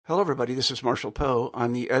Hello, everybody. This is Marshall Poe.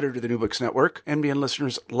 I'm the editor of the New Books Network. NBN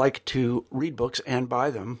listeners like to read books and buy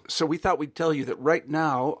them. So we thought we'd tell you that right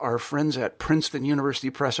now, our friends at Princeton University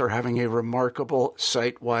Press are having a remarkable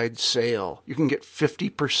site-wide sale. You can get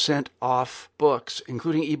 50% off books,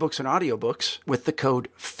 including ebooks and audiobooks, with the code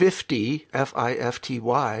 50,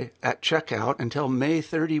 F-I-F-T-Y, at checkout until May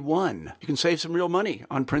 31. You can save some real money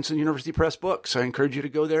on Princeton University Press books. I encourage you to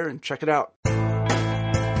go there and check it out.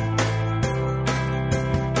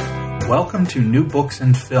 Welcome to New Books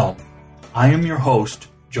and Film. I am your host,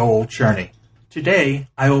 Joel Cherney. Today,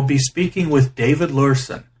 I will be speaking with David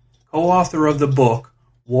Lurson, co-author of the book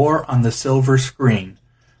War on the Silver Screen,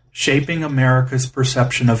 Shaping America's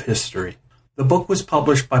Perception of History. The book was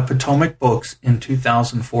published by Potomac Books in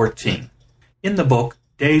 2014. In the book,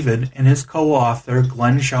 David and his co-author,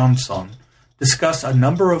 Glenn Johnson, discuss a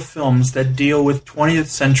number of films that deal with 20th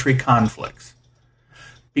century conflicts.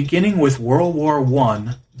 Beginning with World War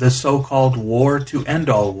I, the so-called War to End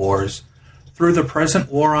All Wars, through the present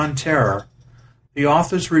War on Terror, the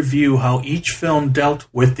authors review how each film dealt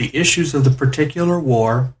with the issues of the particular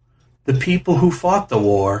war, the people who fought the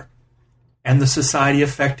war, and the society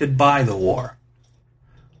affected by the war.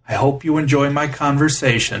 I hope you enjoy my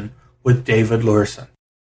conversation with David Lurson.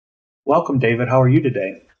 Welcome, David. How are you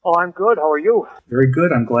today? Oh, I'm good. How are you? Very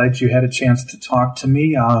good. I'm glad you had a chance to talk to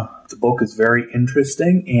me. The book is very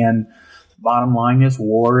interesting, and bottom line is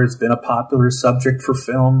war has been a popular subject for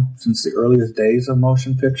film since the earliest days of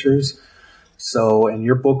motion pictures. So, and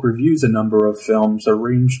your book reviews a number of films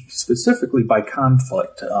arranged specifically by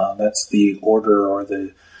conflict. That's the order or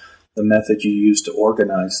the method you use to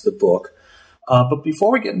organize the book. But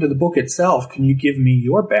before we get into the book itself, can you give me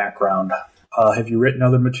your background? Have you written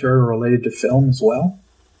other material related to film as well?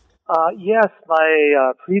 Yes,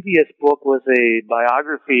 my previous book was a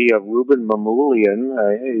biography of Rouben Mamoulian,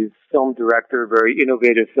 a film director, very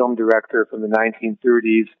innovative film director from the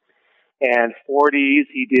 1930s and 40s.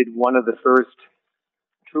 He did one of the first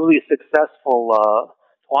truly successful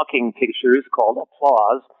talking pictures called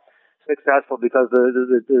Applause. Successful because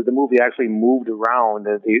the movie actually moved around.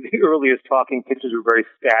 The earliest talking pictures were very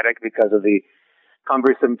static because of the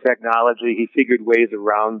cumbersome technology. He figured ways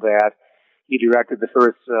around that. He directed the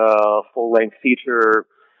first full-length feature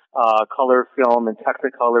color film in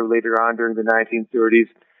Technicolor later on during the 1930s.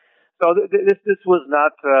 So this was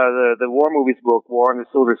not the War Movies book. War on the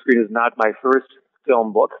Silver Screen is not my first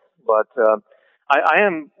film book, but I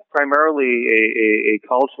am primarily a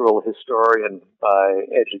cultural historian by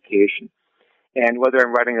education. And whether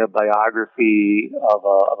I'm writing a biography of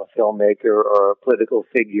a filmmaker or a political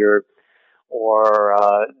figure, or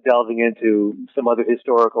delving into some other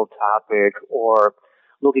historical topic, or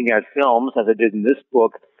looking at films, as I did in this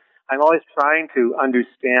book, I'm always trying to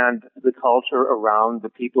understand the culture around the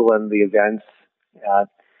people and the events,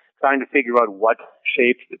 trying to figure out what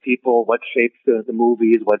shaped the people, what shaped the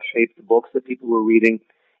movies, what shaped the books that people were reading,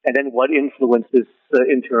 and then what influence this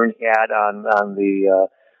in turn had on the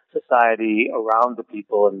society around the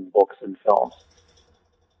people and books and films.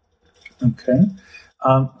 Okay.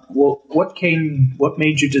 Well, what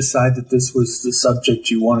made you decide that this was the subject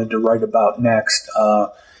you wanted to write about next?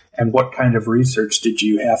 And what kind of research did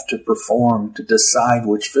you have to perform to decide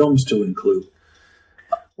which films to include?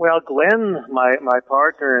 Well, Glenn, my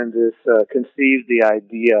partner in this, conceived the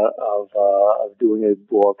idea of doing a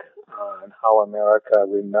book on how America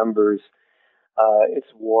remembers its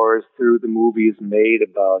wars through the movies made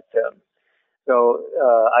about them. So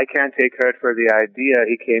I can't take credit for the idea.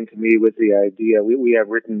 He came to me with the idea. We have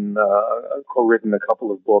co-written a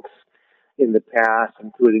couple of books in the past,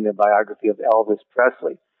 including a biography of Elvis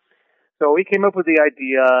Presley. So we came up with the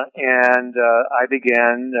idea, and I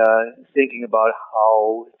began thinking about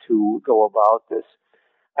how to go about this.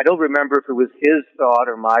 I don't remember if it was his thought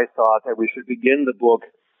or my thought that we should begin the book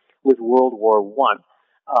with World War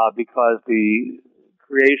I, because the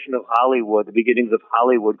creation of Hollywood, the beginnings of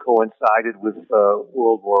Hollywood, coincided with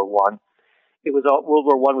World War I. World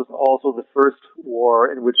War I was also the first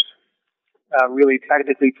war in which really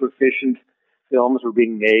technically proficient films were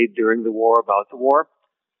being made during the war, about the war.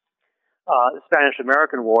 The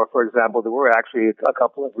Spanish-American War, for example, there were actually a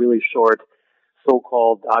couple of really short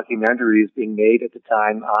so-called documentaries being made at the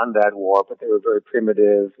time on that war, but they were very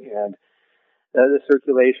primitive, and the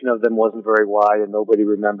circulation of them wasn't very wide, and nobody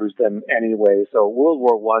remembers them anyway. So World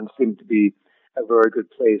War I seemed to be a very good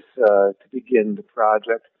place to begin the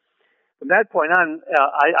project. From that point on,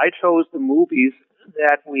 I chose the movies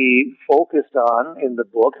that we focused on in the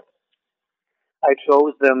book. I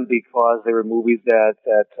chose them because they were movies that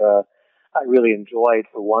I really enjoyed.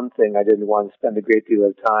 For one thing, I didn't want to spend a great deal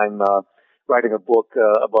of time writing a book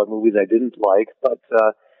about movies I didn't like, but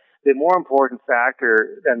the more important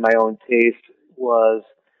factor than my own taste was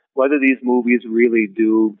whether these movies really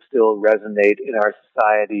do still resonate in our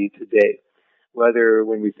society today. Whether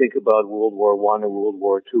when we think about World War I or World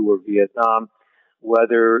War II or Vietnam,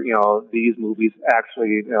 whether, these movies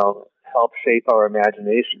actually, help shape our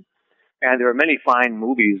imagination. And there are many fine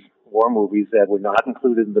movies, war movies, that were not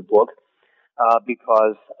included in the book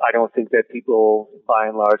because I don't think that people, by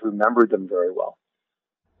and large, remembered them very well.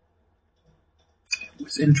 It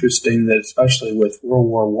was interesting that, especially with World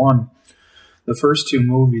War I, the first two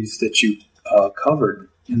movies that you covered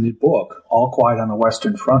in the book, All Quiet on the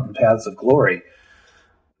Western Front and Paths of Glory,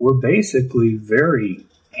 were basically very,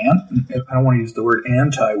 I don't want to use the word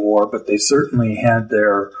anti-war, but they certainly had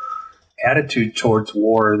their attitude towards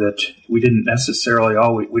war that we don't necessarily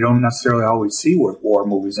always see with war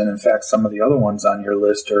movies. And in fact, some of the other ones on your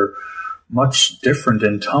list are much different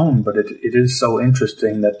in tone, but it is so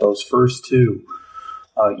interesting that those first two,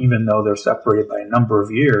 even though they're separated by a number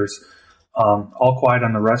of years, All Quiet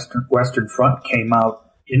on the Western Front came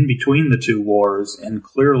out in between the two wars, and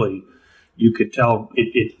clearly you could tell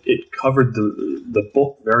it covered the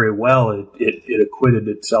book very well. It acquitted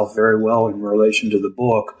itself very well in relation to the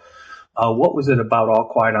book. What was it about All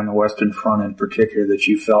Quiet on the Western Front in particular that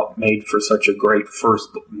you felt made for such a great first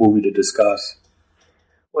movie to discuss?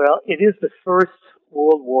 Well, it is the first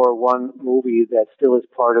World War I movie that still is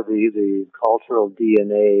part of the cultural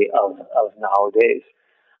DNA of nowadays.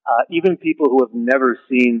 Even people who have never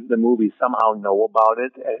seen the movie somehow know about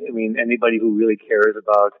it. I mean, anybody who really cares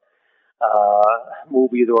about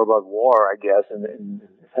movies or about war, I guess, and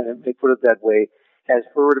they put it that way, has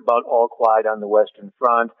heard about All Quiet on the Western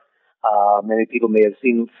Front. Many people may have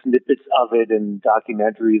seen snippets of it in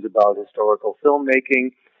documentaries about historical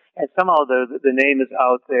filmmaking, and somehow the name is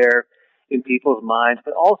out there in people's minds.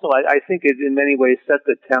 But also, I think it in many ways set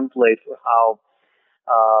the template for how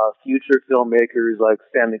future filmmakers like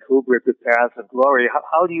Stanley Kubrick with Paths of Glory,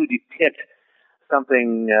 how do you depict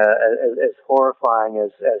something as horrifying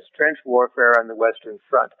as trench warfare on the Western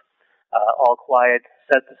Front? All Quiet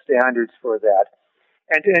set the standards for that.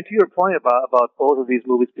 And to your point about both of these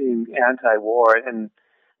movies being anti-war, and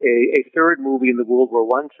a third movie in the World War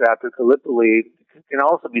I chapter, Gallipoli, can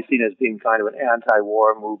also be seen as being kind of an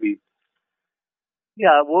anti-war movie.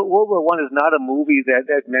 Yeah, World War I is not a movie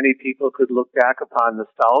that many people could look back upon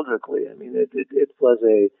nostalgically. I mean, it was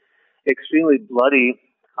a extremely bloody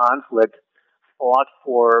conflict fought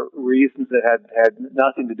for reasons that had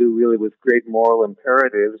nothing to do really with great moral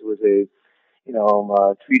imperatives. It was a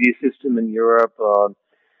treaty system in Europe,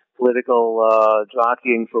 political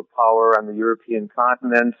jockeying for power on the European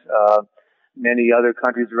continent. Many other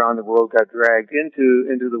countries around the world got dragged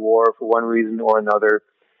into the war for one reason or another.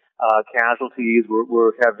 Casualties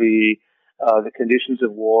were heavy. The conditions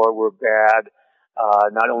of war were bad,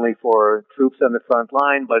 not only for troops on the front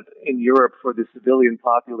line, but in Europe for the civilian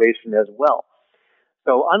population as well.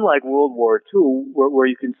 So unlike World War II, where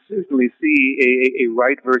you can certainly see a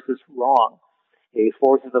right versus wrong, a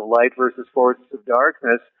forces of light versus forces of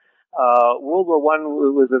darkness, World War I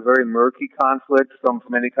was a very murky conflict from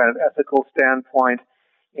any kind of ethical standpoint,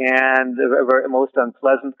 and a very most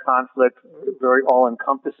unpleasant conflict, very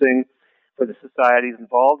all-encompassing for the societies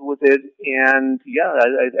involved with it. And yeah,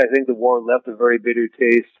 I think the war left a very bitter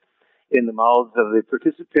taste in the mouths of the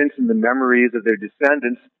participants and the memories of their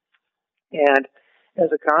descendants. And as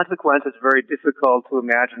a consequence, it's very difficult to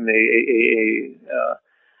imagine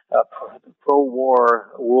a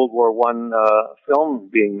pro-war World War I film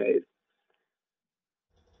being made.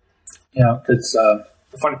 Yeah, it's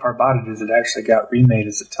the funny part about it is it actually got remade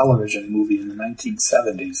as a television movie in the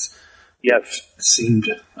 1970s. Yes, it seemed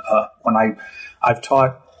when I've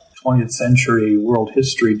taught 20th century world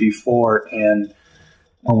history before, and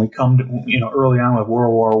when we come to early on with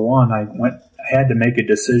World War I had to make a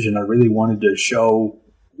decision. I really wanted to show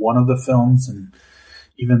one of the films, and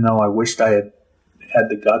even though I wished I had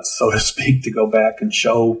the guts, so to speak, to go back and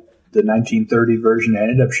show the 1930 version, I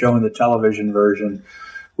ended up showing the television version,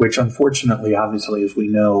 which unfortunately, obviously, as we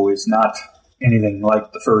know, is not anything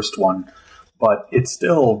like the first one. But it's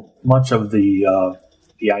still much of the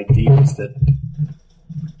ideas that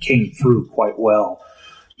came through quite well,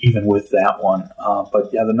 even with that one.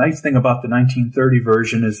 But yeah, the nice thing about the 1930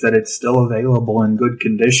 version is that it's still available in good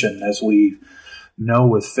condition. As we know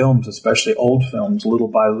with films, especially old films, little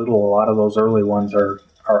by little, a lot of those early ones are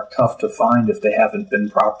tough to find if they haven't been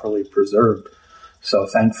properly preserved. So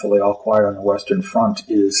thankfully, All Quiet on the Western Front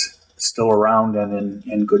is still around and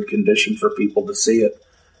in good condition for people to see it.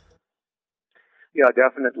 Yeah,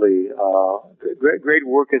 definitely. Great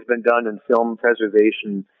work has been done in film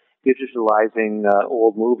preservation, digitalizing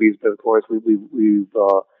old movies. But of course, we've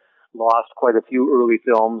lost quite a few early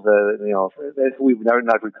films. We've never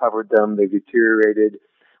not recovered them. They've deteriorated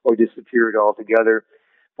or disappeared altogether.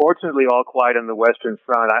 Fortunately, All Quiet on the Western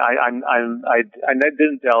Front. I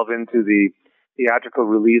didn't delve into the theatrical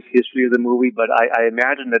release history of the movie, but I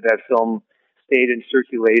imagine that film stayed in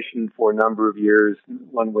circulation for a number of years,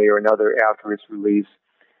 one way or another, after its release.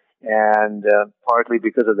 And partly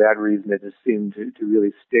because of that reason, it just seemed to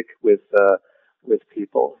really stick with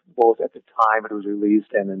people, both at the time it was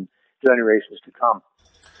released and in generations to come.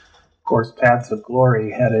 Of course, Paths of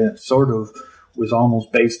Glory was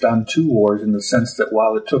almost based on two wars, in the sense that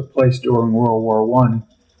while it took place during World War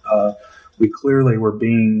I, we clearly were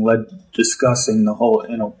being led discussing the whole.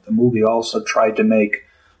 The movie also tried to make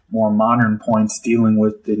more modern points dealing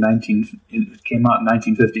with it came out in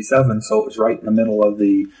 1957, so it was right in the middle of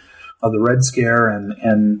the Red Scare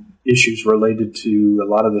and issues related to a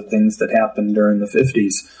lot of the things that happened during the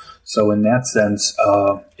 50s. So in that sense,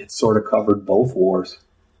 it sort of covered both wars.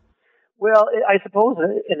 Well, I suppose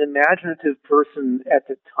an imaginative person at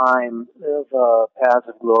the time of Paths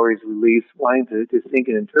of Glory's release, wanting to think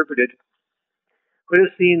and interpret it, could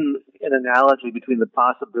have seen an analogy between the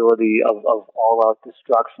possibility of all-out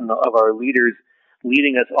destruction of our leaders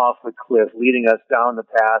leading us off the cliff, leading us down the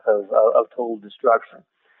path of total destruction,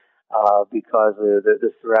 because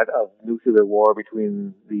the threat of nuclear war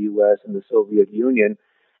between the U.S. and the Soviet Union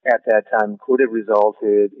at that time could have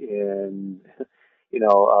resulted in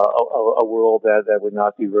a world that would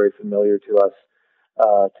not be very familiar to us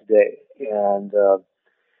today. And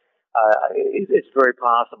it's very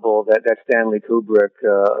possible that Stanley Kubrick,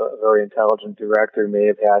 a very intelligent director, may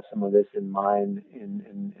have had some of this in mind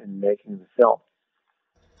in making the film.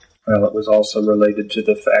 Well, it was also related to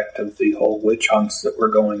the fact of the whole witch hunts that were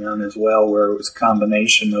going on as well, where it was a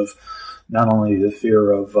combination of not only the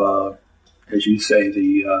fear of, as you say,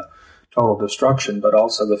 the total destruction, but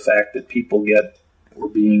also the fact that people were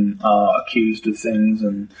being accused of things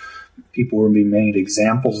and people were being made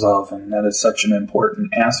examples of, and that is such an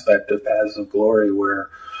important aspect of Paths of Glory, where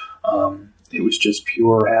it was just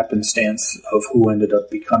pure happenstance of who ended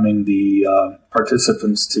up becoming the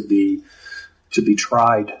participants to be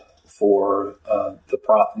tried for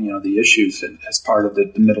the issues as part of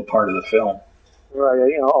the middle part of the film.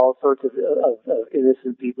 Right, all sorts of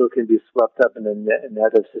innocent people can be swept up in a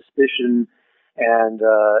net of suspicion. And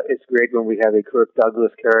it's great when we have a Kirk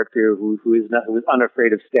Douglas character who is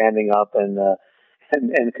unafraid of standing up and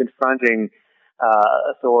confronting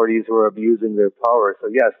authorities who are abusing their power. So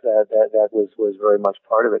yes, that was very much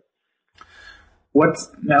part of it.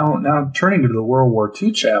 What's now turning to the World War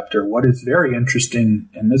II chapter? What is very interesting,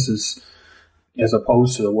 and this is as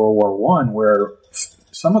opposed to the World War I, where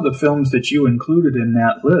some of the films that you included in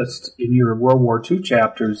that list in your World War II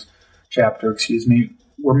chapter,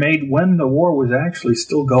 were made when the war was actually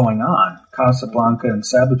still going on. Casablanca and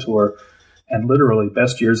Saboteur, and literally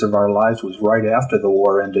Best Years of Our Lives was right after the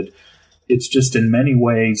war ended. It's just in many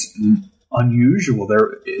ways unusual,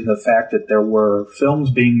 the fact that there were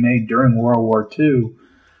films being made during World War II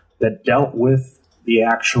that dealt with the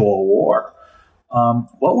actual war.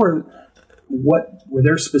 Were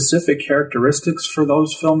there specific characteristics for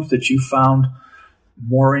those films that you found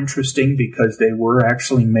more interesting because they were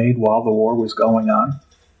actually made while the war was going on?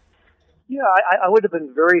 Yeah, I would have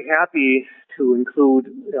been very happy to include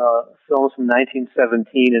films from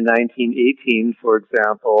 1917 and 1918, for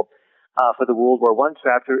example, for the World War I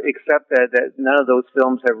chapter, except that none of those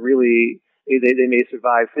films have really, they may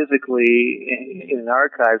survive physically in an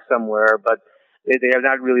archive somewhere, but they have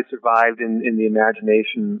not really survived in the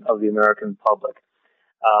imagination of the American public.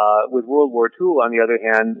 With World War II, on the other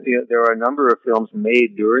hand, there are a number of films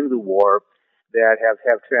made during the war that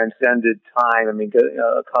have transcended time. I mean,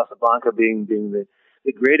 Casablanca being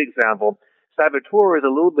the great example. Saboteur is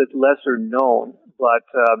a little bit lesser known, but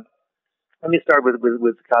let me start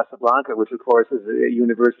with Casablanca, which of course is a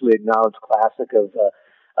universally acknowledged classic of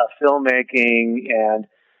filmmaking, and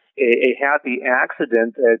a happy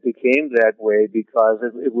accident that it became that way because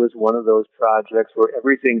it was one of those projects where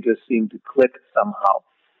everything just seemed to click somehow.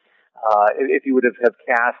 If you would have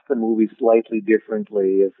cast the movie slightly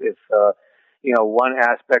differently, if one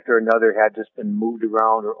aspect or another had just been moved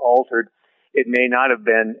around or altered, it may not have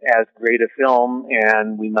been as great a film,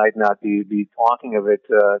 and we might not be talking of it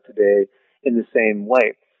today in the same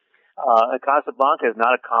way. Casablanca is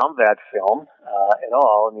not a combat film at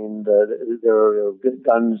all. I mean, there are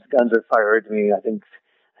guns are fired. I mean, I think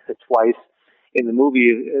twice in the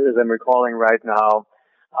movie, as I'm recalling right now.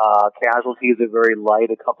 Casualties are very light.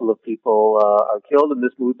 A couple of people are killed in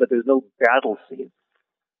this movie, but there's no battle scene.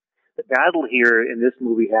 The battle here in this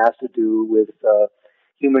movie has to do with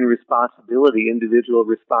human responsibility, individual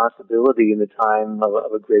responsibility in the time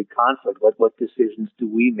of a great conflict. What decisions do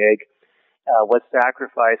we make? What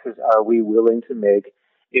sacrifices are we willing to make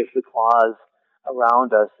if the cause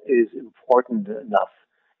around us is important enough?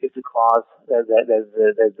 If the cause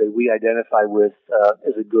that we identify with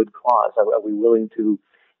is a good cause, are we willing to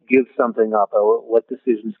give something up? What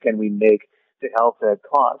decisions can we make to help that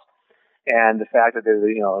cause? And the fact that there's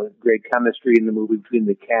great chemistry in the movie between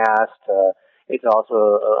the cast, it's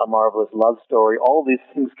also a marvelous love story. All these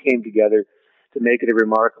things came together to make it a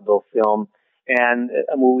remarkable film, and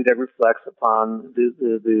a movie that reflects upon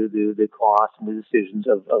the cost and the decisions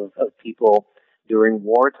of people during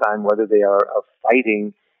wartime, whether they are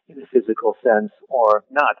fighting in a physical sense or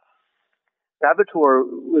not. Saboteur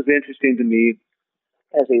was interesting to me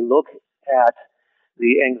as a look at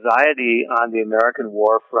the anxiety on the American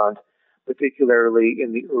war front, particularly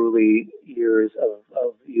in the early years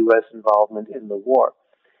of U.S. involvement in the war.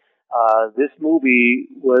 This movie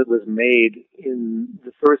was made in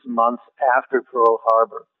the first months after Pearl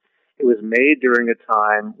Harbor. It was made during a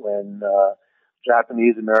time when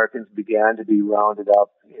Japanese Americans began to be rounded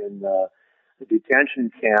up in the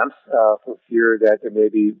detention camps for fear that there may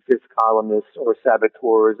be fifth columnists or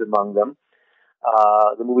saboteurs among them.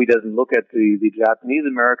 The movie doesn't look at the Japanese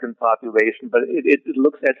American population, but it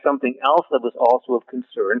looks at something else that was also of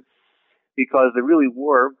concern, because there really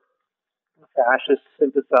were fascist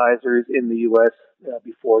sympathizers in the U.S.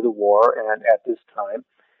 Before the war and at this time.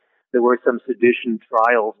 There were some sedition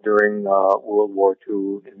trials during World War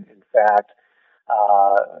II. In fact,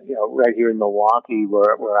 right here in Milwaukee,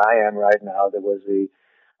 where I am right now, there was the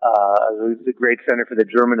Great Center for the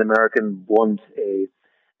German-American Bund, a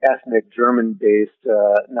ethnic German-based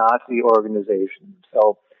Nazi organization.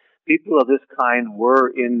 So people of this kind were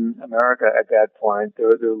in America at that point.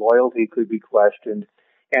 Their loyalty could be questioned,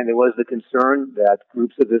 and there was the concern that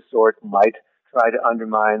groups of this sort might try to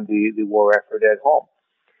undermine the war effort at home.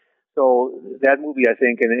 So that movie, I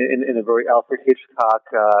think, in a very Alfred Hitchcock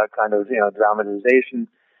kind of dramatization,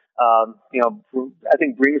 I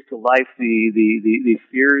think brings to life the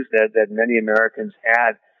fears that many Americans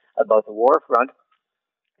had about the war front.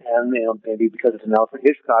 And maybe because it's an Alfred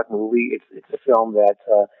Hitchcock movie, it's a film that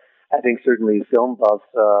I think certainly film buffs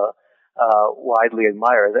widely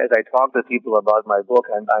admire. As I talk to people about my book,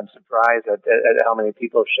 I'm surprised at how many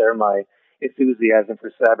people share my enthusiasm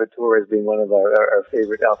for Saboteur as being one of our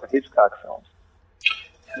favorite Alfred Hitchcock films.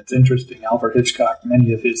 It's interesting. Alfred Hitchcock,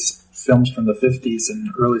 many of his films from the 50s and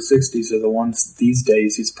early 60s are the ones these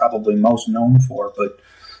days he's probably most known for, but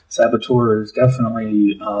Saboteur is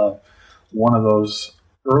definitely one of those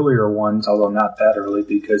earlier ones, although not that early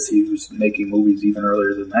because he was making movies even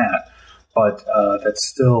earlier than that. But that's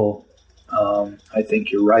still, I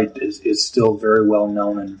think you're right, is still very well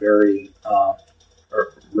known and very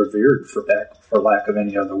revered, for lack of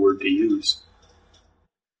any other word to use.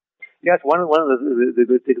 Yes, one of the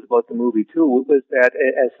good things about the movie too was that,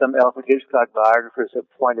 as some Alfred Hitchcock biographers have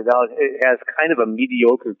pointed out, it has kind of a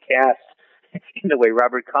mediocre cast. In a way,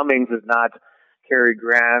 Robert Cummings is not Cary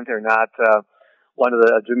Grant or not one of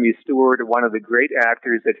the Jimmy Stewart or one of the great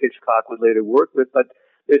actors that Hitchcock would later work with, but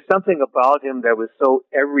there's something about him that was so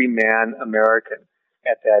everyman American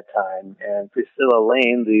at that time. And Priscilla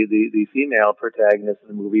Lane, the female protagonist of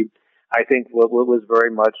the movie, I think was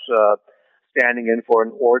very much standing in for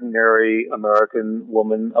an ordinary American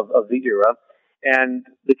woman of the era. And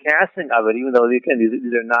the casting of it, even though, again,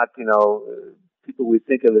 these are not, people we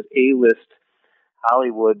think of as A-list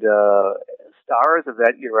Hollywood stars of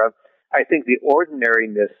that era, I think the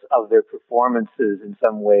ordinariness of their performances in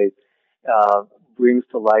some way brings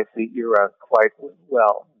to life the era quite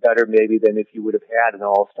well, better maybe than if you would have had an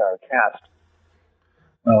all-star cast.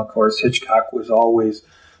 Well, of course, Hitchcock was always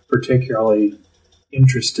particularly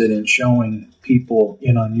interested in showing people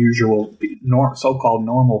in unusual, so-called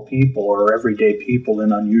normal people or everyday people in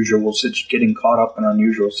getting caught up in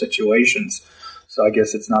unusual situations. So I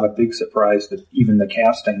guess it's not a big surprise that even the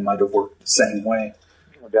casting might have worked the same way.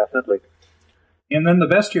 Well, definitely. And then The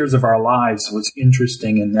Best Years of Our Lives was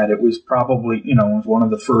interesting in that it was probably, one of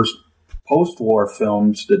the first post-war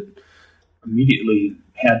films that immediately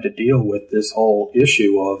had to deal with this whole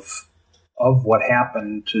issue of what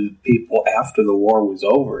happened to people after the war was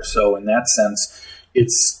over. So in that sense,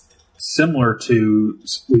 it's similar to,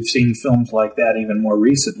 we've seen films like that even more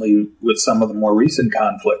recently with some of the more recent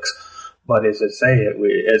conflicts. But as I say,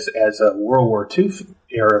 as a World War II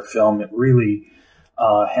era film, it really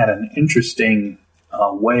had an interesting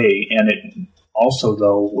way, and it also,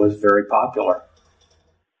 though, was very popular.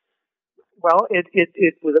 Well,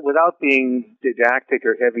 it without being didactic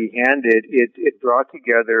or heavy-handed, it brought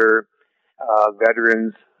together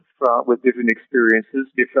veterans with different experiences,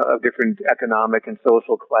 different economic and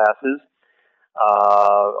social classes.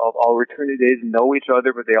 All returning, they didn't know each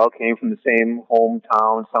other, but they all came from the same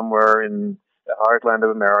hometown somewhere in the heartland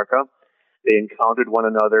of America. They encountered one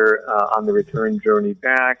another on the return journey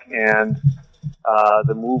back, and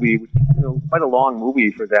the movie, quite a long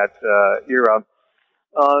movie for that era,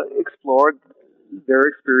 explored their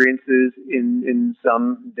experiences in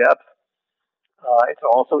some depth. It's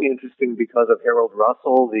also interesting because of Harold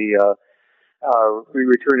Russell, the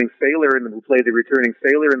returning sailor, who played the returning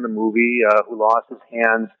sailor in the movie, who lost his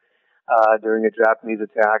hands during a Japanese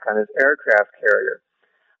attack on his aircraft carrier.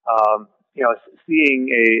 Seeing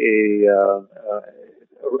a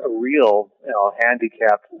real,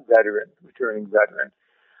 handicapped veteran, returning veteran,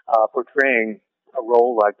 portraying a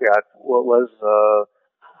role like that was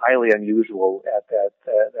highly unusual at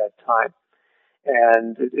that time,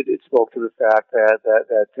 and it spoke to the fact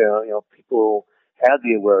that people had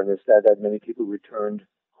the awareness that many people returned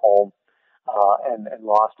home and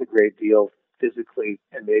lost a great deal physically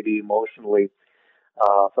and maybe emotionally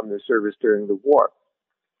from their service during the war.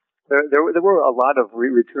 There were a lot of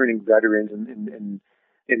returning veterans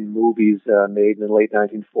in movies made in the late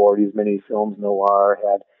 1940s. Many films noir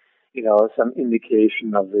had, some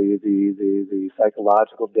indication of the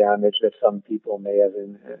psychological damage that some people may have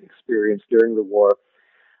experienced during the war.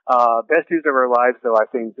 Best Years of Our Lives, though, I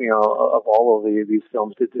think, of all of these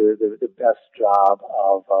films, did the best job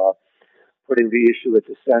of putting the issue at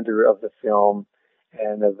the center of the film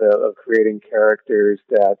and of creating characters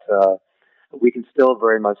that we can still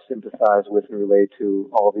very much sympathize with and relate to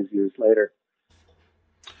all these years later.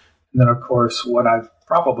 And then, of course, what I've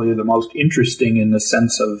probably the most interesting in the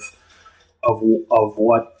sense of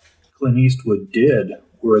what Clint Eastwood did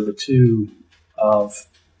were the two of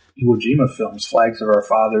Iwo Jima films, Flags of Our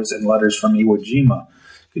Fathers and Letters from Iwo Jima.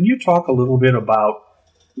 Can you talk a little bit about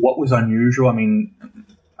what was unusual? I mean,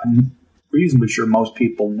 I'm reasonably sure most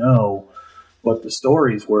people know what the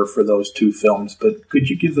stories were for those two films, but could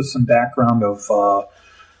you give us some background of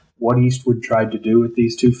what Eastwood tried to do with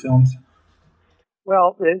these two films?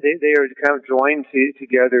 Well, they are kind of joined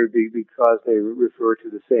together because they refer to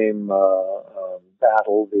the same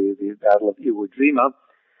battle, the Battle of Iwo Jima.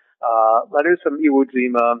 Letters from Iwo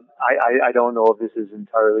Jima, I don't know if this is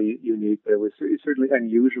entirely unique, but it was certainly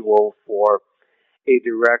unusual for a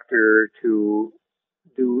director to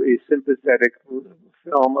do a sympathetic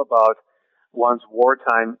film about one's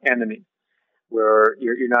wartime enemy, where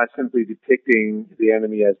you're not simply depicting the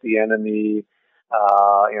enemy as the enemy,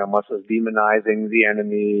 much less demonizing the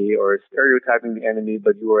enemy or stereotyping the enemy,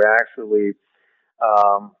 but you are actually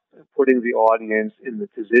putting the audience in the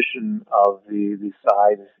position of the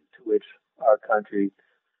side to which our country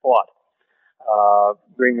fought,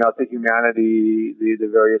 bringing out the humanity, the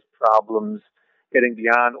various problems, getting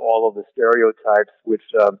beyond all of the stereotypes, which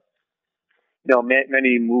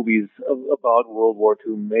many movies about World War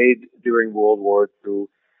II made during World War II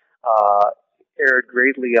erred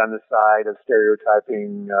greatly on the side of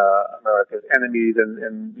stereotyping America's enemies,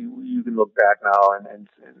 and you can look back now and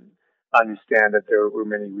understand that there were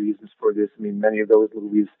many reasons for this. I mean, many of those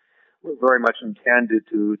movies were very much intended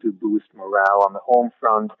to boost morale on the home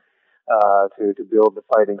front, to build the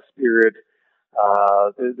fighting spirit.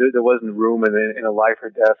 There wasn't room in a life or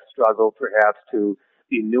death struggle, perhaps, to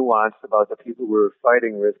be nuanced about the people we were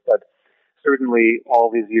fighting with, but certainly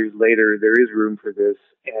all these years later, there is room for this,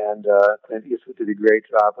 and Clint Eastwood did a great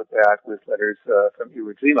job with that, with Letters from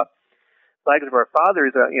Iwo Jima. Flags of Our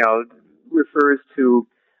Fathers, refers to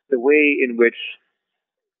the way in which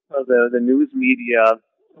the news media,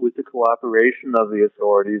 with the cooperation of the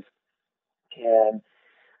authorities, can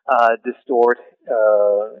distort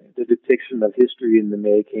the depiction of history in the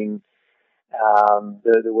making.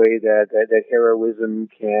 The way that heroism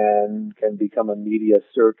can become a media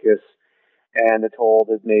circus, and the toll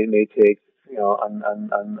that may take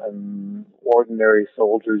on ordinary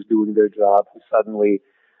soldiers doing their job who suddenly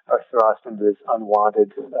are thrust into this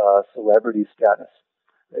unwanted celebrity status.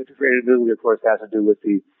 It really, of course, has to do with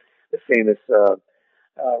the famous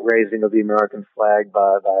raising of the American flag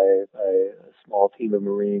by a small team of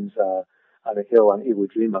Marines on a hill on Iwo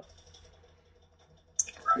Jima.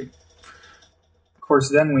 Right. Of course,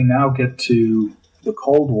 then we now get to the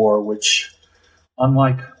Cold War, which,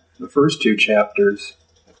 unlike the first two chapters,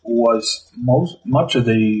 was much of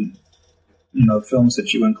the films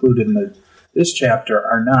that you included in this chapter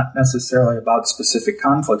are not necessarily about specific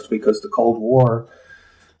conflicts, because the Cold War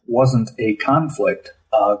wasn't a conflict.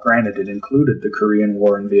 Granted, it included the Korean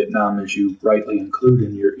War and Vietnam, as you rightly include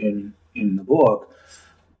in the book,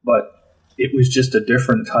 but it was just a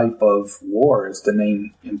different type of war, as the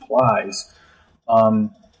name implies.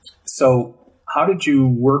 So how did you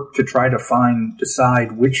work to try to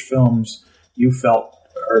decide which films you felt,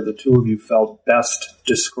 or the two of you felt best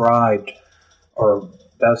described or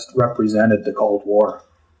best represented the Cold War?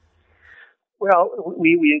 Well,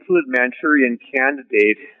 we included Manchurian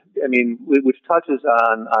Candidate, which touches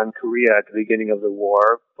on Korea at the beginning of the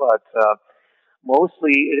war, but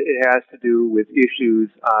mostly it has to do with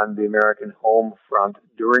issues on the American home front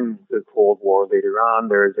during the Cold War. Later on,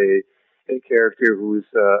 there's a character who's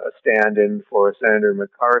a stand-in for Senator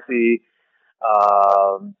McCarthy.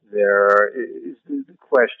 There is the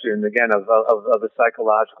question, again, of the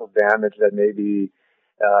psychological damage that may be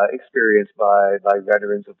experienced by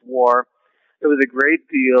veterans of war. There was a great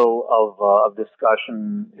deal of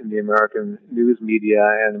discussion in the American news media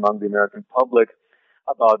and among the American public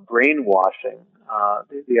about brainwashing,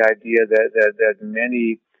 the idea that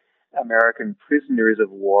many American prisoners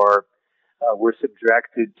of war were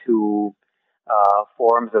subjected to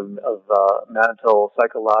forms of mental,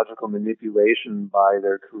 psychological manipulation by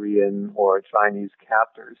their Korean or Chinese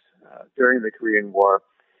captors during the Korean War.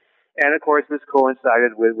 And of course, this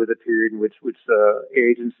coincided with a period in which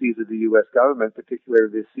agencies of the U.S. government, particularly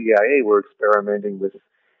the CIA, were experimenting with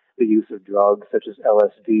the use of drugs such as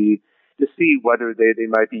LSD to see whether they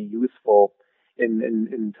might be useful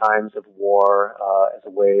in times of war as a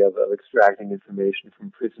way of extracting information from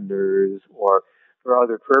prisoners or for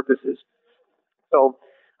other purposes. So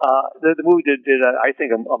the movie did I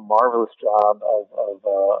think, a marvelous job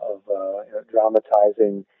of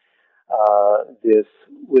dramatizing this.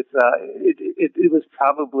 With it was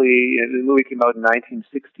probably, the movie came out in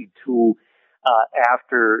 1962,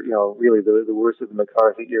 after really the worst of the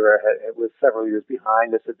McCarthy era was several years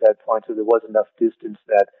behind us at that point, so there was enough distance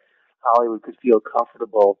that Hollywood could feel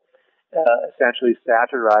comfortable essentially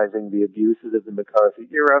satirizing the abuses of the McCarthy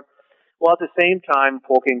era, while at the same time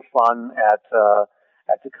poking fun at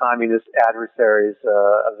the communist adversaries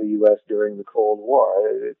of the U.S. during the Cold War.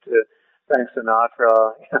 Frank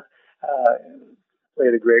Sinatra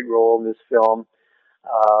played a great role in this film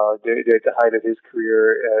at the height of his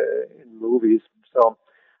career in movies. So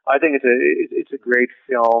I think it's a great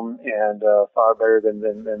film, and far better than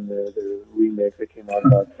the remake that came out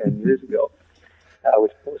about 10 years ago,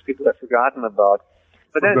 which most people have forgotten about.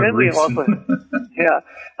 But then we also,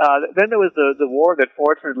 then there was the war that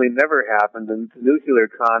fortunately never happened, and the nuclear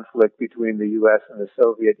conflict between the U.S. and the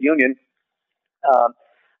Soviet Union.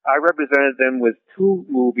 I represented them with two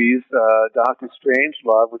movies, Dr.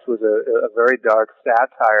 Strangelove, which was a very dark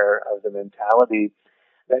satire of the mentality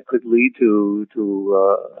that could lead to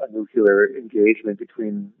a nuclear engagement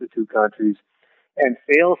between the two countries, and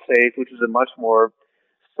Failsafe, which is a much more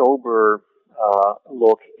sober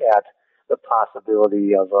look at the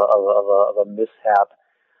possibility of a mishap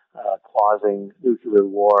causing nuclear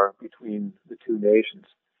war between the two nations.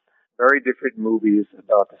 Very different movies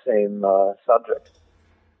about the same subject.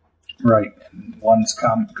 Right. One's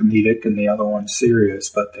comedic and the other one's serious,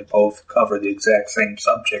 but they both cover the exact same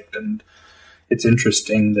subject. And it's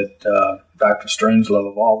interesting that Dr. Strangelove,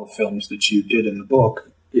 of all the films that you did in the book,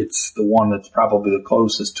 it's the one that's probably the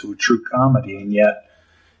closest to a true comedy, and yet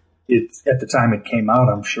at the time it came out,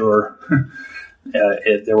 I'm sure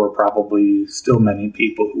there were probably still many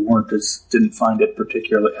people who didn't find it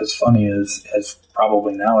particularly as funny as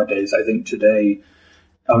probably nowadays. I think today,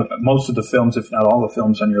 most of the films, if not all the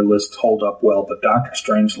films on your list, hold up well, but Dr.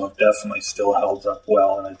 Strangelove definitely still holds up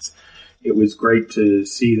well, and it was great to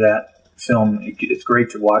see that film. It's great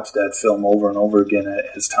to watch that film over and over again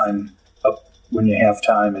as time up. When you have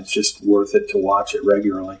time, it's just worth it to watch it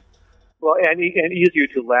regularly. Well, and easier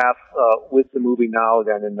to laugh with the movie now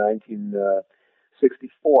than in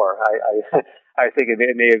 1964. I think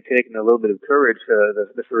it may have taken a little bit of courage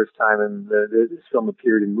the first time this film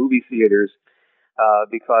appeared in movie theaters,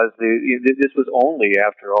 because this was only,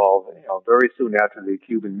 after all, very soon after the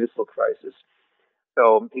Cuban Missile Crisis.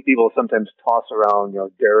 So people sometimes toss around,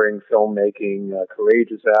 daring filmmaking,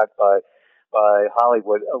 courageous act by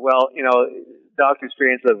Hollywood. Well, Dr.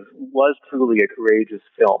 Strangelove was truly a courageous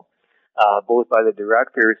film, both by the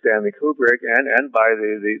director, Stanley Kubrick, and by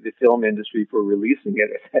the film industry for releasing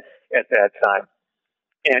it at that time.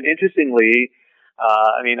 And interestingly,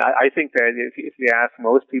 I think that if you ask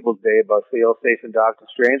most people today about Failsafe and Dr.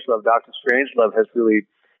 Strangelove has really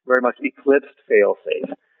very much eclipsed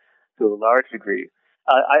Failsafe to a large degree.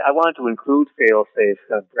 I wanted to include Failsafe,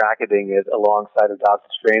 bracketing it alongside of Dr.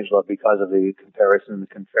 Strangelove because of the comparison and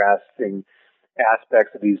contrasting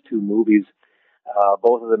aspects of these two movies.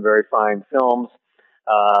 Both of them very fine films.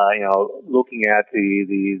 looking at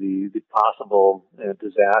the possible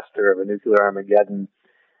disaster of a nuclear Armageddon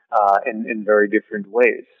in very different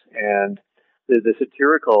ways. And the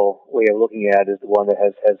satirical way of looking at it is the one that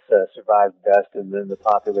has survived best in the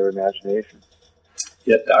popular imagination.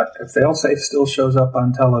 Yet Dr. Failsafe still shows up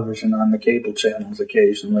on television on the cable channels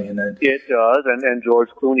occasionally. And it does, and George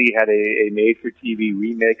Clooney had a made-for-TV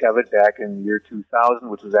remake of it back in the year 2000,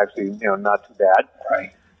 which was actually not too bad.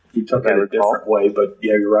 Right. He took it a different way, but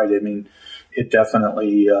yeah, you're right. I mean, it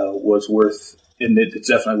definitely was worth, and it's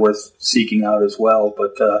definitely worth seeking out as well.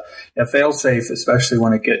 But Failsafe, especially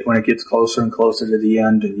when it gets closer and closer to the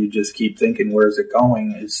end, and you just keep thinking, where's it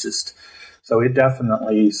going? It's just so it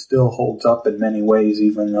definitely still holds up in many ways,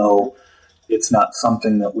 even though it's not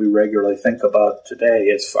something that we regularly think about today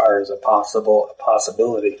as far as a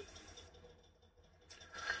possibility.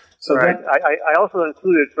 So right. I also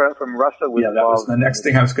included from Russia. Yeah, that was the next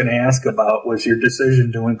thing I was going to ask about, was your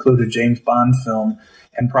decision to include a James Bond film,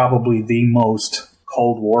 and probably the most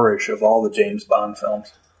Cold War-ish of all the James Bond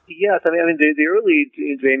films. Yes, I mean the early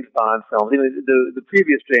James Bond films, the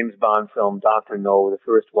previous James Bond film, Dr. No, the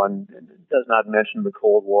first one, does not mention the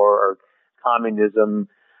Cold War or communism.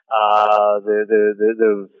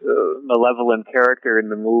 The malevolent character in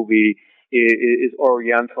the movie is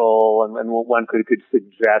Oriental, and one could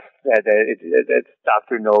suggest that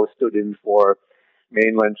Dr. No stood in for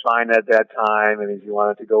mainland China at that time, and if you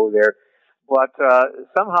wanted to go there. But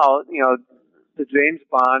somehow, the James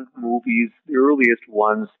Bond movies, the earliest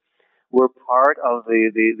ones, were part of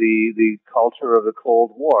the culture of the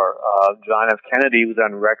Cold War. John F. Kennedy was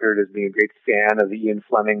on record as being a great fan of the Ian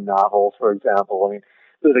Fleming novels, for example. I mean,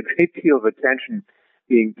 there was a great deal of attention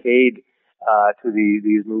being paid to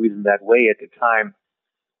these movies in that way at the time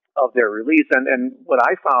of their release. And what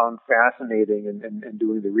I found fascinating in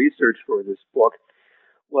doing the research for this book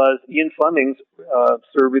was Ian Fleming's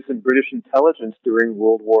service in British intelligence during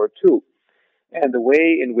World War II, and the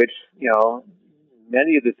way in which,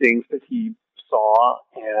 many of the things that he saw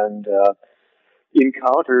and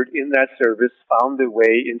encountered in that service found their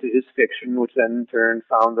way into his fiction, which then in turn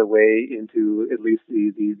found their way into at least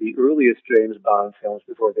the earliest James Bond films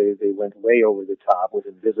before they went way over the top with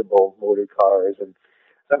invisible motor cars and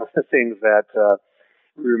some of the things that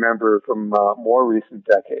we remember from more recent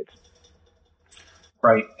decades.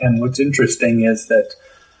 Right, and what's interesting is that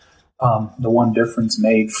the one difference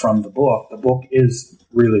made from the book is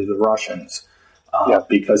really the Russians,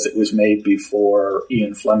 because it was made before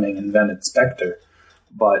Ian Fleming invented Spectre.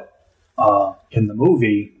 But in the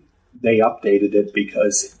movie, they updated it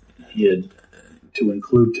because he had to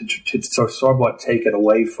include, to somewhat take it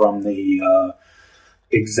away from the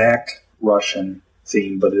exact Russian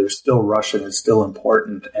theme, but it's still Russian, it's still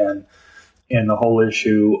important, and the whole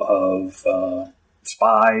issue of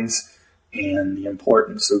spies and the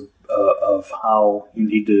importance of how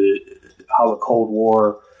the Cold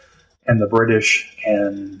War and the British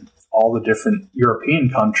and all the different European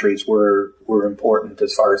countries were important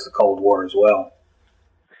as far as the Cold War as well.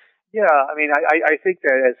 Yeah, I mean, I think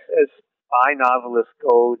that as spy novelists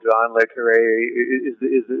go, John Le Carré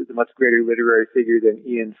is a much greater literary figure than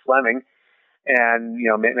Ian Fleming, and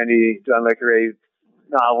many John Le Carré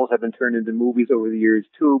novels have been turned into movies over the years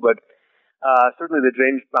too. But certainly, the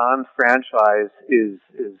James Bond franchise is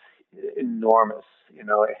enormous.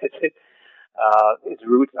 Its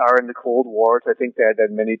roots are in the Cold War. So I think that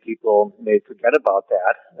many people may forget about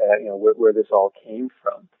that. Where this all came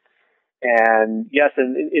from. And yes,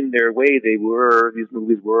 in their way, these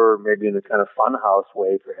movies were maybe in a kind of funhouse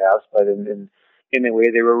way, perhaps, but in a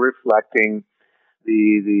way they were reflecting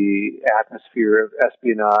the atmosphere of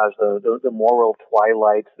espionage, the moral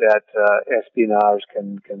twilight that espionage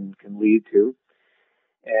can lead to.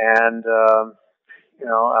 And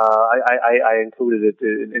I included it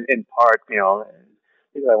in part,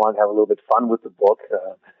 because I wanted to have a little bit of fun with the book.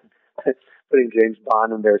 Putting James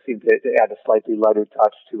Bond in there seemed to add a slightly lighter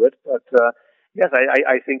touch to it. But yes,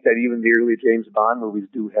 I think that even the early James Bond movies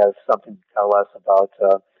do have something to tell us about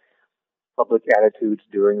public attitudes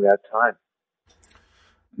during that time.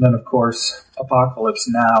 Then, of course, Apocalypse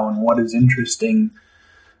Now, and what is interesting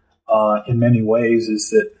in many ways is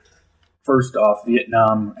that, first off,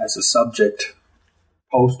 Vietnam as a subject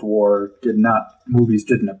post-war movies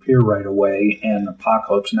didn't appear right away, and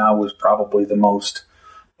Apocalypse Now was probably the most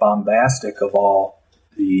bombastic of all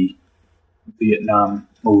the Vietnam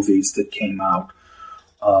movies that came out.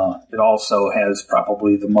 It also has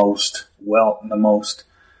probably the most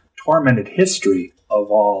tormented history of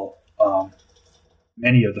all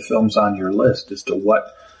many of the films on your list as to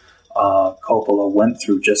what Coppola went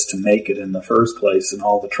through just to make it in the first place, and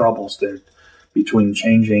all the troubles there between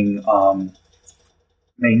changing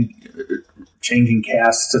changing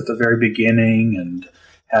casts at the very beginning and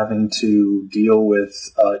having to deal with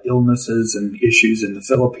illnesses and issues in the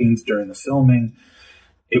Philippines during the filming.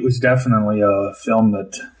 It was definitely a film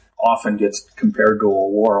that often gets compared to a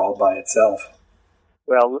war all by itself.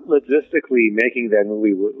 Well, logistically, making that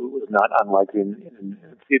movie was not unlike an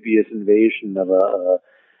amphibious invasion of a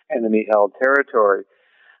enemy-held territory.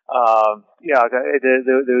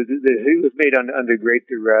 It was made under great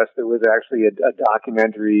duress. There was actually a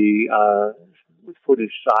documentary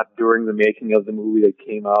footage shot during the making of the movie that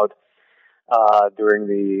came out during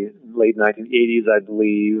the late 1980s, I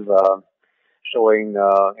believe, showing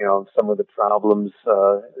some of the problems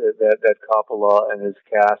that Coppola and his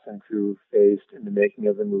cast and crew faced in the making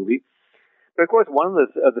of the movie. But of course, one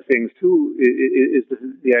of the things too is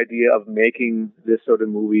the idea of making this sort of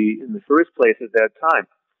movie in the first place at that time,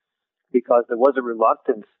 because there was a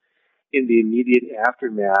reluctance in the immediate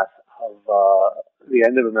aftermath of the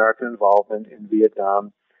end of American involvement in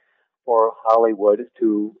Vietnam for Hollywood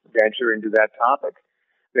to venture into that topic.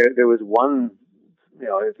 There was one,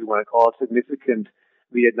 if you want to call it, significant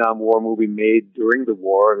Vietnam War movie made during the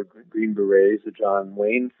war, the Green Berets, the John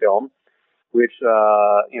Wayne film, which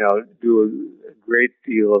drew a great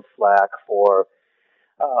deal of flack for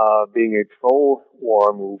being a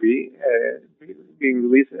pro-war movie, being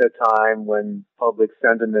released at a time when public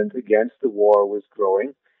sentiment against the war was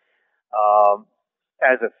growing.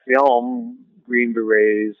 As a film, Green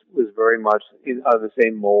Berets was very much out of the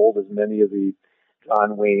same mold as many of the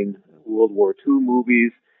John Wayne World War II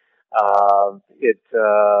movies.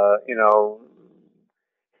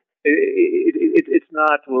 It's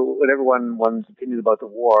not, whatever one's opinion about the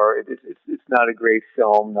war, it's not a great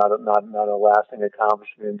film, not a lasting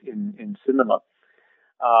accomplishment in cinema.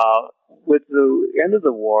 With the end of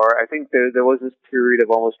the war, I think there was this period of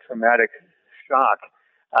almost traumatic shock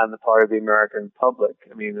on the part of the American public.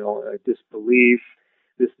 I mean, disbelief.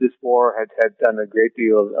 This war had done a great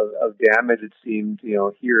deal of damage, it seemed,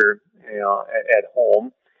 here, at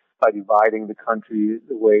home, by dividing the country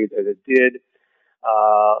the way that it did.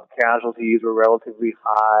 Casualties were relatively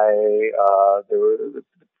high. There were the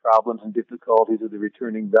problems and difficulties of the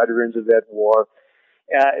returning veterans of that war.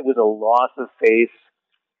 It was a loss of faith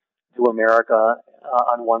to America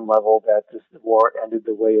on one level that this war ended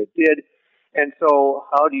the way it did. And so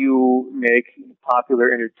how do you make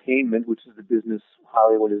popular entertainment, which is the business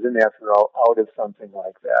Hollywood is in after all, out of something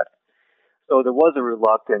like that? So there was a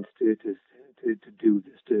reluctance to do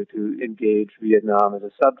this, to engage Vietnam as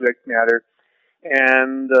a subject matter.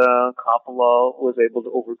 And Coppola was able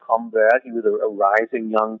to overcome that. He was a rising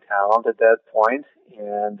young talent at that point,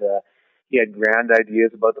 and he had grand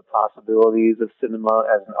ideas about the possibilities of cinema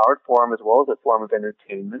as an art form as well as a form of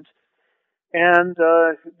entertainment. And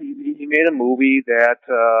he made a movie that,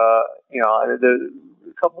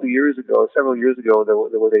 several years ago, there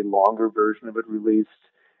was a longer version of it released,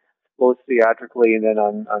 both theatrically and then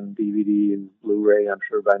on DVD and Blu-ray, I'm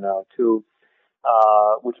sure by now too,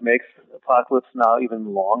 which makes Apocalypse Now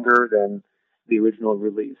even longer than the original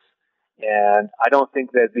release. And I don't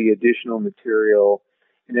think that the additional material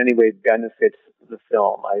in any way benefits the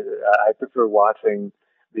film. I prefer watching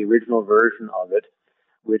the original version of it,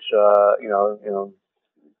 which tells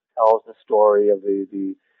the story of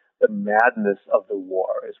the madness of the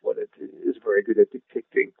war, is what it is very good at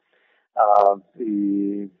depicting.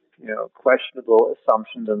 The questionable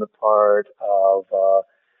assumptions on the part of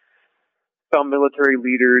some military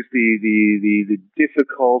leaders, the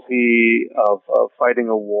difficulty of fighting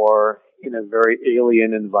a war in a very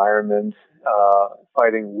alien environment,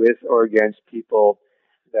 fighting with or against people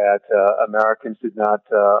that Americans did not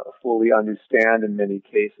fully understand in many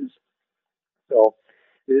cases. So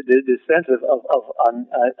the sense of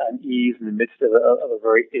unease in the midst of a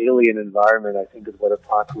very alien environment, I think, is what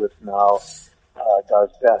Apocalypse Now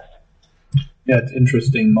does best. Yeah, it's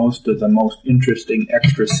interesting. Most of the most interesting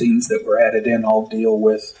extra scenes that were added in all deal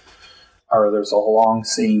with, there's a long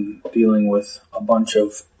scene dealing with a bunch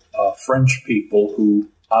of French people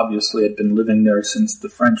who obviously had been living there since the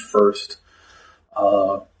French first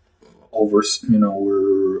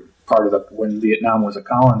were part of when Vietnam was a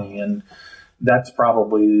colony, and that's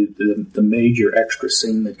probably the major extra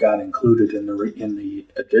scene that got included in the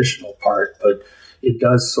additional part. But it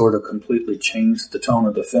does sort of completely change the tone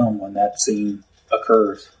of the film when that scene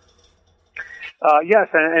occurs.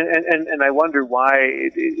 Yes, and I wonder why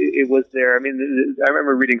it was there. I mean, I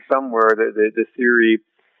remember reading somewhere the theory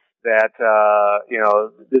that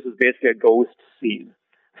this is basically a ghost scene.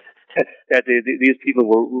 That these people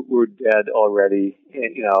were dead already,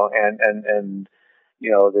 and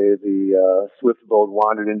the swift boat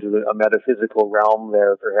wandered into a metaphysical realm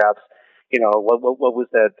there, perhaps, what was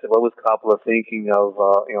that? What was Coppola thinking of?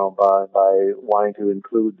 By wanting to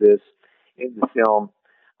include this in the film.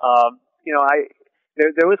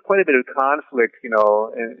 There was quite a bit of conflict,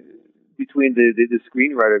 between the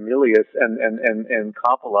screenwriter Milius and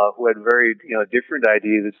Coppola, who had very different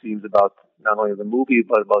ideas, it seems, about not only the movie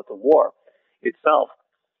but about the war itself.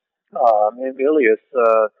 And Milius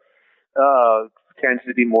tends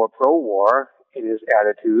to be more pro-war in his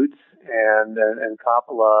attitudes, and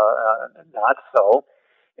Coppola not so.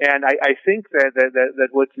 And I think that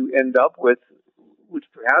what you end up with, which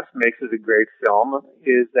perhaps makes it a great film,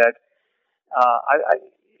 is that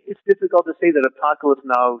it's difficult to say that Apocalypse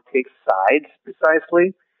Now takes sides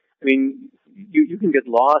precisely. I mean, you can get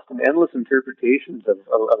lost in endless interpretations of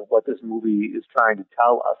what this movie is trying to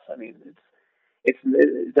tell us. I mean,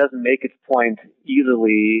 it doesn't make its point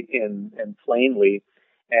easily and plainly,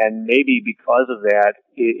 and maybe because of that,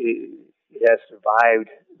 it has survived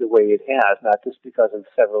the way it has, not just because of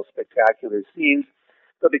several spectacular scenes,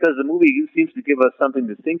 but because the movie seems to give us something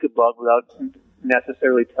to think about without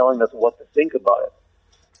necessarily telling us what to think about it.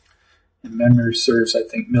 In memory serves, I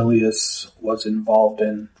think Milius was involved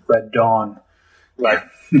in Red Dawn. Right.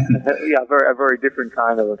 Yeah, a very different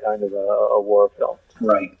kind of a war film.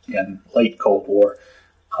 Right, and late Cold War.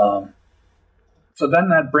 So then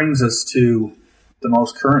that brings us to the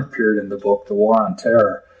most current period in the book, the War on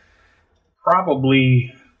Terror.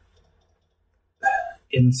 Probably,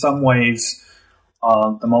 in some ways,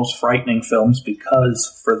 the most frightening films,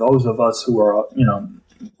 because for those of us who are,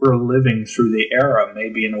 we're living through the era,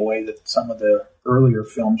 maybe in a way that some of the earlier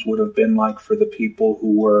films would have been like for the people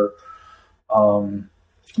who were,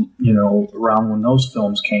 around when those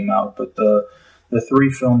films came out. But the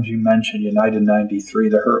three films you mentioned, United 93,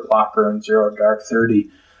 The Hurt Locker, and Zero Dark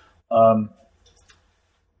 30,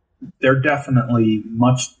 they're definitely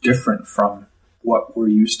much different from what we're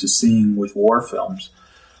used to seeing with war films.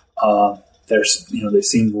 They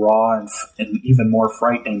seem raw and even more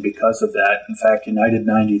frightening because of that. In fact, United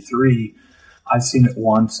 93, I've seen it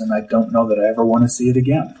once, and I don't know that I ever want to see it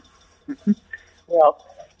again. Well,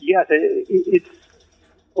 yes, it's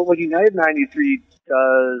what United 93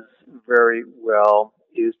 does very well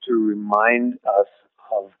is to remind us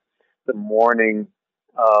of the morning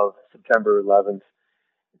of September 11th,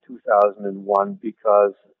 2001,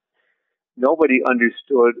 because nobody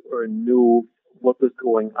understood or knew what was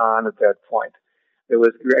going on at that point. There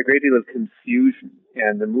was a great deal of confusion,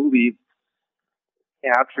 and the movie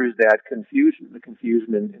captures that confusion, the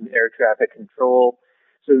confusion in air traffic control,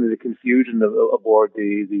 certainly the confusion aboard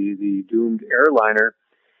the doomed airliner.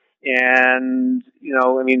 And,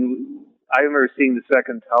 I remember seeing the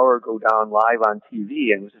second tower go down live on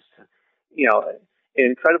TV, and it was just, an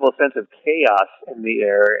incredible sense of chaos in the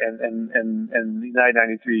air, and United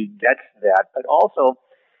 93 gets that. But also,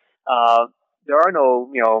 there are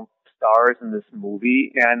no, stars in this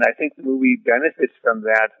movie, and I think the movie benefits from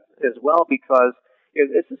that as well, because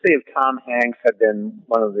it's to say if Tom Hanks had been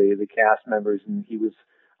one of the cast members and he was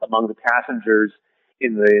among the passengers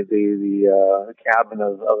in the cabin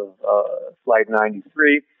of Flight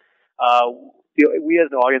 93, we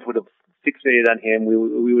as an audience would have fixated on him. We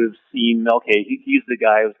would have seen, okay, he's the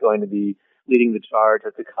guy who's going to be leading the charge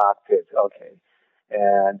at the cockpit, okay.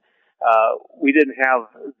 And we didn't have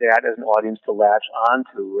that as an audience to latch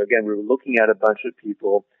onto. Again, we were looking at a bunch of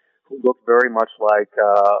people who looked very much like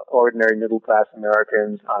ordinary middle-class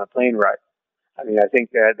Americans on a plane ride. I mean, I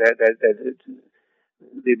think that it's,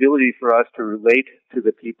 the ability for us to relate to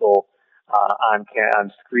the people on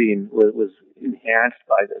screen was enhanced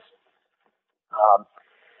by this.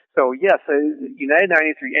 So yes, United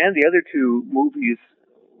 93 and the other two movies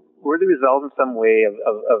were the result in some way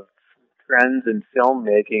of trends in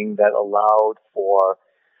filmmaking that allowed for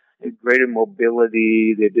greater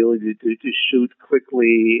mobility, the ability to shoot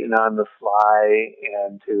quickly and on the fly,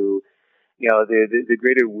 and to, the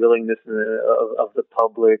greater willingness of the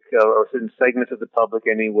public, or certain segments of the public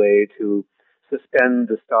anyway, to suspend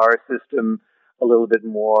the star system a little bit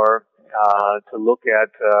more, to look at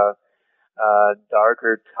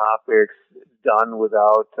darker topics done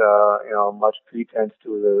without, much pretense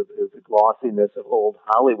to the glossiness of old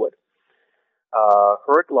Hollywood.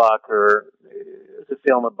 Hurt Locker is a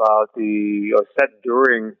film about set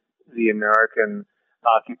during the American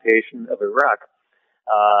occupation of Iraq.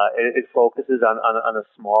 It focuses on a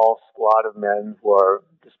small squad of men who are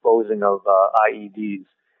disposing of IEDs.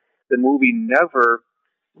 The movie never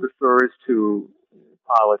refers to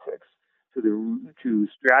politics, to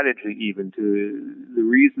strategy, even to the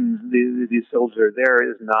reasons these soldiers are there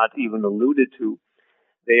is not even alluded to.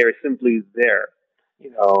 They are simply there.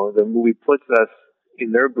 The movie puts us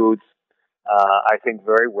in their boots, I think,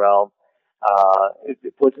 very well.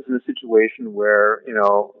 It puts us in a situation where,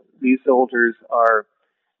 these soldiers are,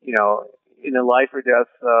 in a life or death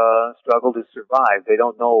struggle to survive. They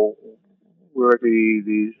don't know where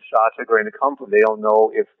the shots are going to come from. They don't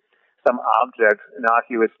know if some object,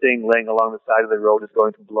 innocuous thing laying along the side of the road is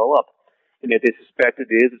going to blow up. And if they suspect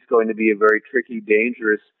it is, it's going to be a very tricky,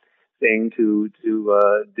 dangerous thing to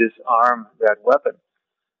disarm that weapon.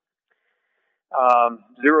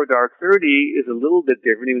 Zero Dark 30 is a little bit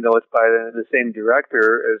different, even though it's by the same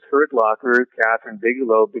director as Hurt Locker, Catherine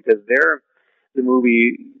Bigelow, because the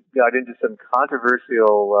movie got into some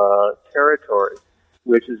controversial territory,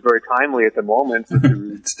 which is very timely at the moment.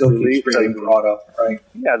 It still keeps being brought up, right?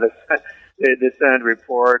 Yeah, the Senate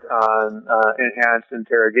report on enhanced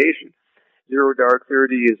interrogation. Zero Dark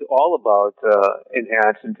 30 is all about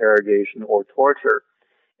enhanced interrogation or torture.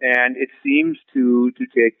 And it seems to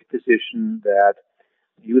take the position that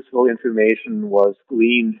useful information was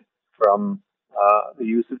gleaned from the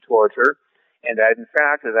use of torture, and that, in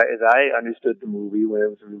fact, as I understood the movie when it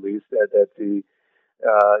was released, that the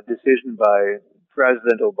decision by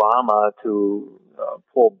President Obama to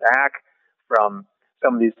pull back from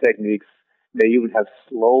some of these techniques may even have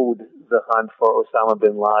slowed the hunt for Osama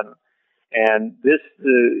bin Laden. And this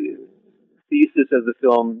thesis of the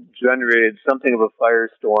film generated something of a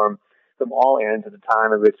firestorm from all ends at the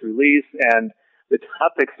time of its release, and the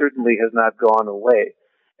topic certainly has not gone away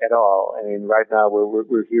at all. I mean, right now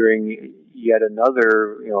we're hearing yet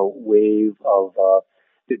another wave of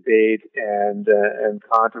debate and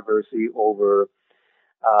controversy over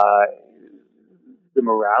the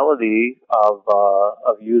morality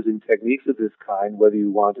of using techniques of this kind, whether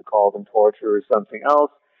you want to call them torture or something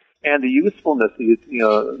else. And the usefulness, the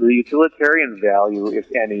utilitarian value,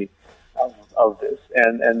 if any, of this.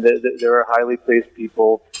 And there are highly placed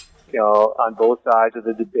people, on both sides of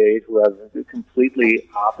the debate who have completely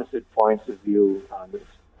opposite points of view on this.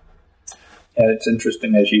 Yeah, it's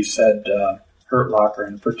interesting, as you said, Hurt Locker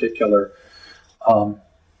in particular.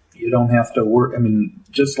 You don't have to work. I mean,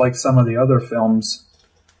 just like some of the other films,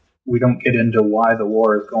 we don't get into why the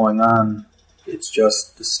war is going on. It's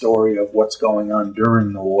just the story of what's going on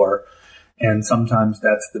during the war, and sometimes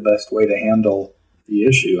that's the best way to handle the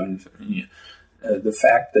issue. And the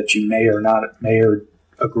fact that you may or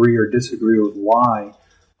agree or disagree with why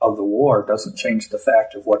of the war doesn't change the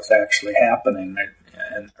fact of what's actually happening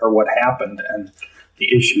or what happened and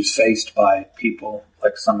the issues faced by people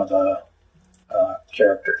like some of the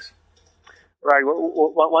characters. Right.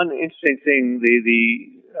 Well, one interesting thing,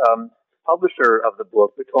 the publisher of the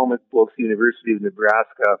book, Potomac Books, University of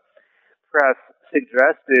Nebraska Press,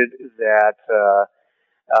 suggested that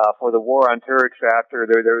for the War on Terror chapter,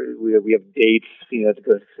 we have dates,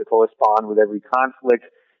 to correspond with every conflict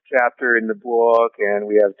chapter in the book, and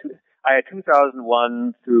I had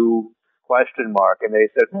 2001 through ? And they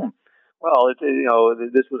said, well,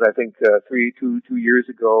 this was I think 2 years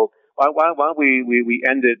ago. Why don't we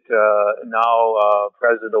end it now?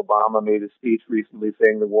 President Obama made a speech recently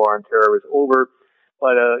saying the war on terror is over,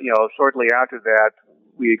 but shortly after that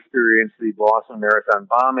we experienced the Boston Marathon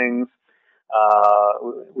bombings.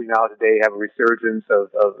 We now today have a resurgence of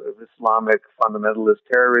Islamic fundamentalist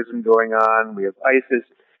terrorism going on. We have ISIS.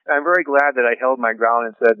 And I'm very glad that I held my ground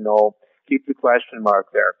and said no, keep the question mark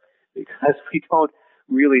there, because we don't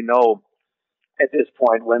really know at this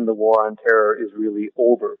point when the war on terror is really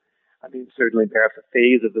over. I mean, certainly perhaps a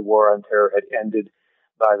phase of the war on terror had ended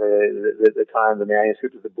by the time the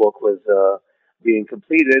manuscript of the book was being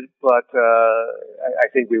completed, but I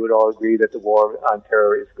think we would all agree that the war on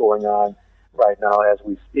terror is going on right now as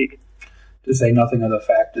we speak. To say nothing of the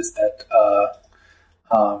fact is that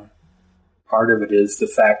part of it is the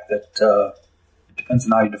fact that it depends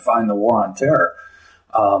on how you define the war on terror.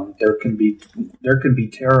 There can be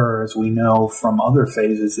terror, as we know from other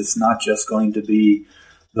phases. It's not just going to be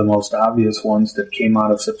the most obvious ones that came out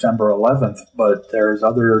of September 11th, but there's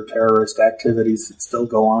other terrorist activities that still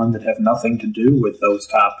go on that have nothing to do with those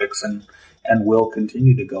topics and will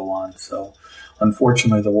continue to go on. So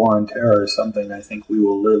unfortunately, the war on terror is something I think we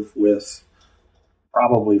will live with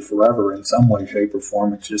probably forever in some way, shape, or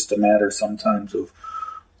form. It's just a matter sometimes of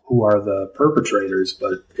who are the perpetrators,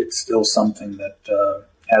 but it's still something that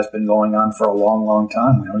has been going on for a long, long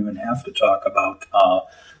time. We don't even have to talk about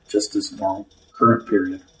just this more current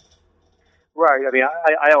period. Right. I mean,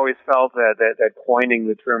 I always felt that coining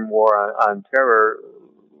the term war on terror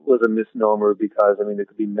was a misnomer because, I mean, there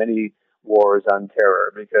could be many wars on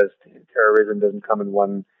terror because terrorism doesn't come in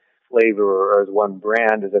one flavor or as one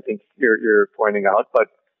brand, as I think you're pointing out. But,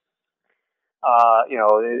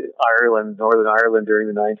 Ireland, Northern Ireland during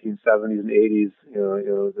the 1970s and 80s,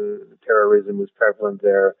 the terrorism was prevalent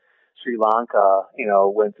there. Sri Lanka,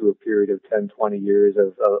 went through a period of 10, 20 years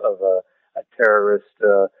of a terrorist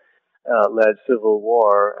led civil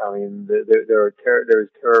war. I mean, there's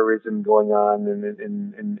terrorism going on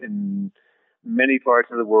in many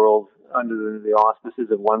parts of the world under the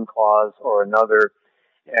auspices of one cause or another.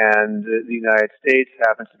 And the United States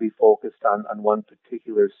happens to be focused on one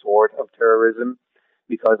particular sort of terrorism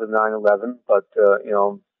because of 9/11. But,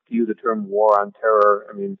 to use the term war on terror,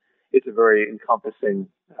 I mean, it's a very encompassing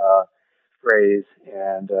phrase,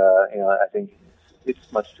 and, I think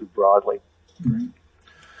it's much too broadly. Mm-hmm.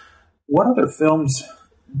 What other films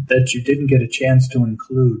that you didn't get a chance to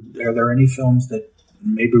include? Are there any films that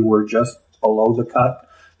maybe were just below the cut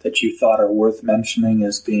that you thought are worth mentioning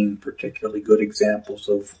as being particularly good examples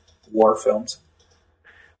of war films?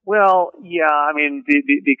 Well, yeah, I mean,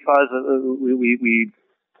 because we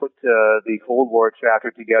put the Cold War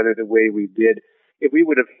chapter together the way we did, if we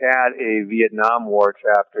would have had a Vietnam War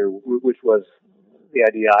chapter, which was the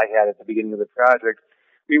idea I had at the beginning of the project,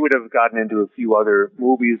 we would have gotten into a few other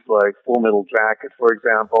movies like Full Metal Jacket, for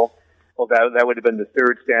example. Well, that would have been the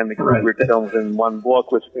third Stanley Kubrick films in one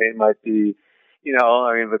book, which might be,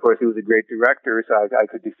 of course, he was a great director, so I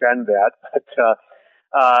could defend that. But,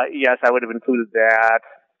 yes, I would have included that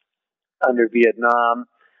under Vietnam.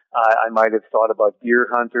 I might have thought about Deer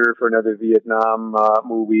Hunter for another Vietnam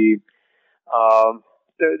movie.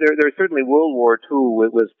 There's certainly World War II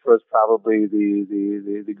was probably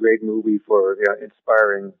the great movie for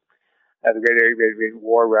inspiring, the great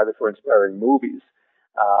war rather for inspiring movies.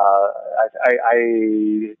 I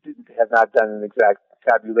have not done an exact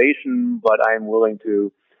tabulation, but I'm willing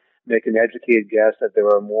to make an educated guess that there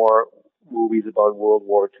are more movies about World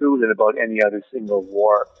War II than about any other single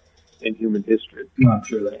war in human history. I'm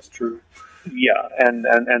sure that's true. Yeah, and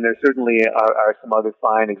there certainly are some other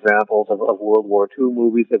fine examples of World War II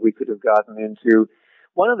movies that we could have gotten into.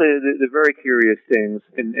 One of the very curious things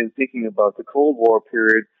in thinking about the Cold War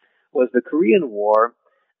period was the Korean War.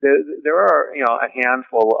 There are a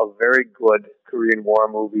handful of very good Korean War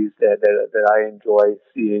movies that I enjoy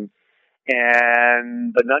seeing,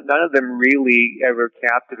 but none of them really ever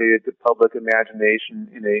captivated the public imagination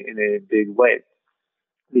in a big way.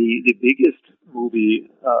 The biggest movie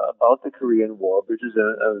about the Korean War, Bridges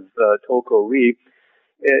of Tokori,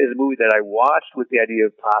 is a movie that I watched with the idea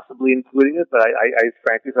of possibly including it, but I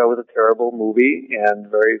frankly thought it was a terrible movie and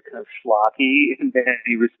very kind of schlocky in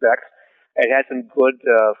many respects. It had some good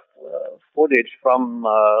footage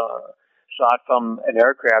shot from an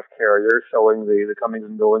aircraft carrier showing the comings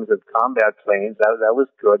and goings of combat planes. That was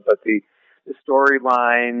good, but the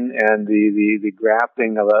storyline and the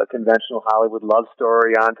grafting of a conventional Hollywood love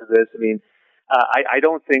story onto this, I mean, I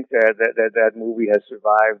don't think that movie has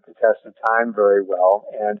survived the test of time very well,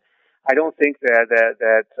 and I don't think that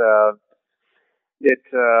it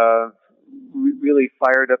really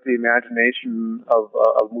fired up the imagination of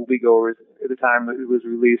moviegoers at the time it was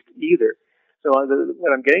released either. So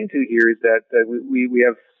what I'm getting to here is that we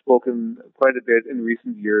have spoken quite a bit in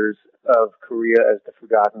recent years of Korea as the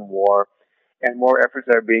forgotten war, and more efforts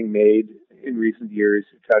are being made in recent years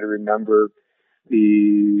to try to remember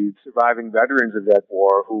the surviving veterans of that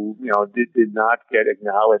war who, did not get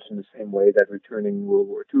acknowledged in the same way that returning World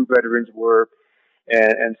War II veterans were,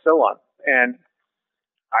 and so on. And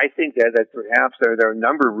I think that perhaps there are a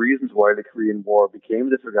number of reasons why the Korean War became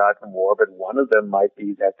the forgotten war, but one of them might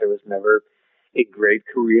be that there was never a great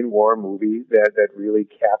Korean War movie that really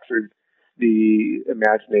captured the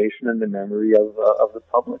imagination and the memory of the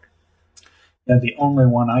public. Yeah, the only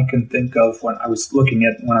one I can think of when I was looking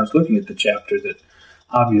at the chapter, that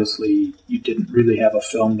obviously you didn't really have a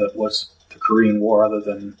film that was the Korean War other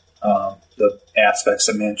than the aspects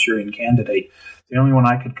of Manchurian Candidate. The only one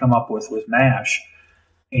I could come up with was MASH,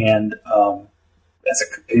 and as a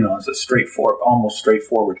almost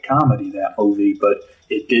straightforward comedy, that movie, but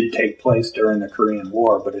it did take place during the Korean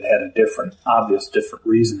War, but it had a different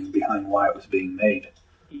reasoning behind why it was being made.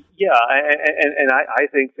 Yeah, and I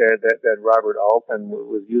think that Robert Altman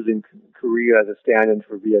was using Korea as a stand-in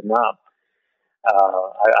for Vietnam.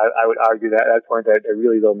 I would argue that at that point that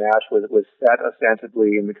really, though MASH was set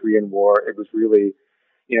ostensibly in the Korean War, it was really,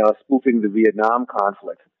 spoofing the Vietnam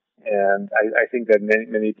conflict. And I think that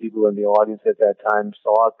many people in the audience at that time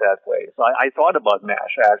saw it that way. So I thought about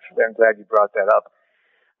MASH, actually. I'm glad you brought that up.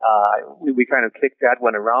 We kind of kicked that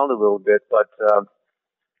one around a little bit, but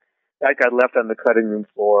that got left on the cutting room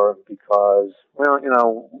floor because,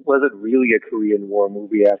 was it really a Korean War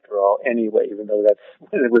movie after all anyway, even though that's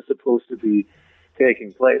when it was supposed to be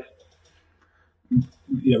taking place?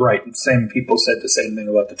 Yeah, right. And people said the same thing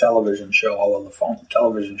about the television show, although the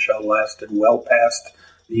television show lasted well past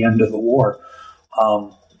the end of the war.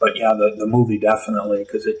 But yeah, the movie definitely,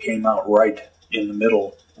 because it came out right in the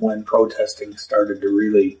middle when protesting started to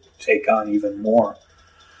really take on even more.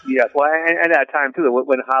 Yes, well, and at that time, too,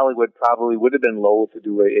 when Hollywood probably would have been loath to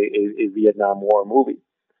do a Vietnam War movie.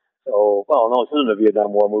 So, well, no, this isn't a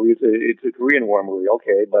Vietnam War movie. It's a Korean War movie,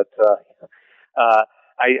 okay. But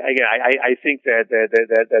I think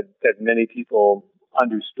that many people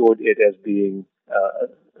understood it as being a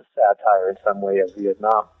satire in some way of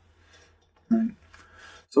Vietnam. Right.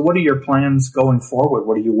 So what are your plans going forward?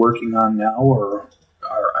 What are you working on now, or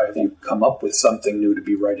have you come up with something new to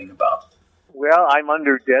be writing about? Well, I'm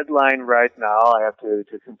under deadline right now. I have to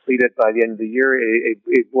complete it by the end of the year,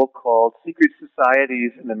 a book called Secret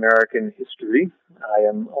Societies in American History. I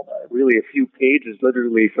am really a few pages,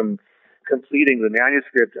 literally, from completing the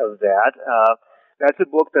manuscript of that. That's a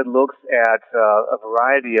book that looks at a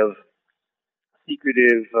variety of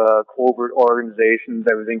secretive, covert organizations,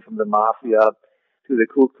 everything from the Mafia to the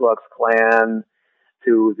Ku Klux Klan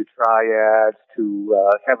to the Triads to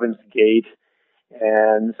Heaven's Gate.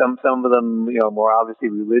 And some of them, more obviously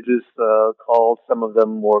religious cults, some of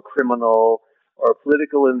them more criminal or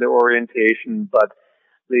political in their orientation. But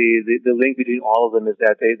the link between all of them is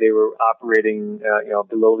that they were operating,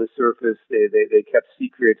 below the surface. They kept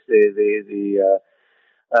secrets. The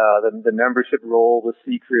membership roll was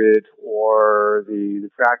secret, or the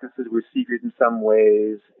practices were secret in some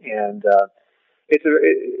ways. And it's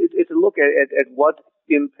a look at what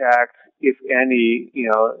impact, if any,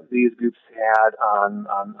 these groups had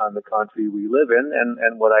on the country we live in,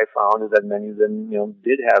 and what I found is that many of them,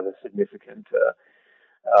 did have a significant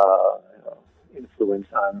influence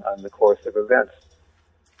on the course of events.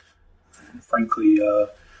 Frankly, the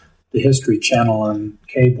History Channel on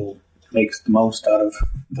cable makes the most out of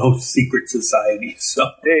those secret societies.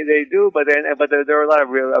 So they do, but there are a lot of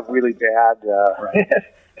really bad. Right.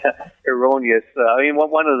 Erroneous.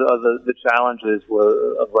 One of the challenges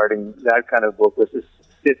of writing that kind of book was to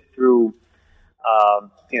sift through,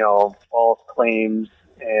 false claims,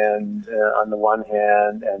 and on the one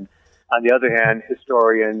hand, and on the other hand,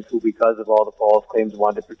 historians who, because of all the false claims,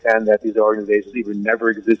 wanted to pretend that these organizations even never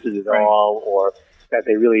existed at all, or that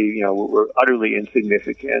they really, were utterly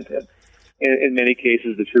insignificant. And in many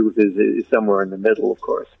cases, the truth is somewhere in the middle, of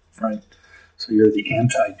course. Right. So you're the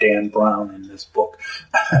anti-Dan Brown in this book.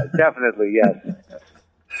 Definitely, yes.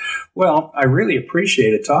 Well, I really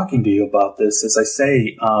appreciated talking to you about this. As I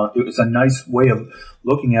say, it was a nice way of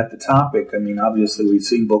looking at the topic. I mean, obviously, we've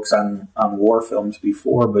seen books on war films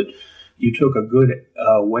before, but you took a good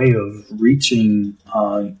way of reaching,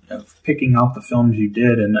 of picking out the films you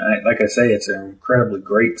did. And like I say, it's an incredibly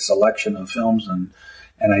great selection of films, and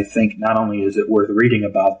I think not only is it worth reading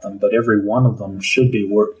about them, but every one of them should be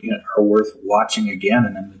worth watching again.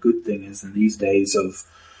 And then the good thing is, in these days of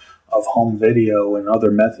home video and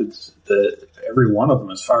other methods, that every one of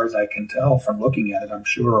them, as far as I can tell from looking at it, I'm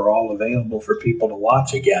sure are all available for people to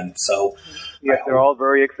watch again. So yes, they're all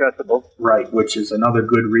very accessible. Right, which is another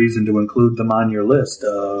good reason to include them on your list.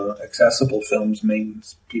 Accessible films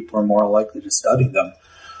means people are more likely to study them.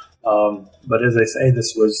 But as I say,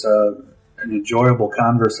 this was an enjoyable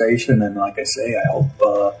conversation, and like I say, I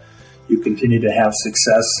hope you continue to have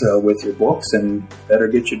success with your books, and better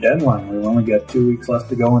get your deadline. We've only got 2 weeks left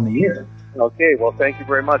to go in the year. Okay, well, thank you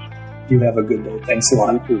very much. You have a good day. Thanks a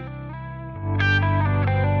lot. You too.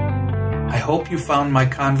 I hope you found my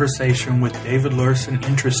conversation with David Lurson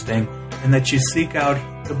interesting, and that you seek out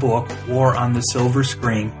the book, War on the Silver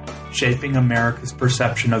Screen, Shaping America's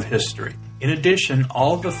Perception of History. In addition,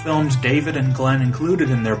 all of the films David and Glenn included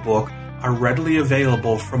in their book are readily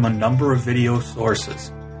available from a number of video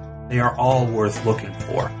sources. They are all worth looking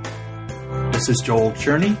for. This is Joel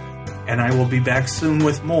Cherney, and I will be back soon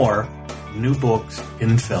with more New Books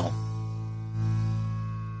in Film.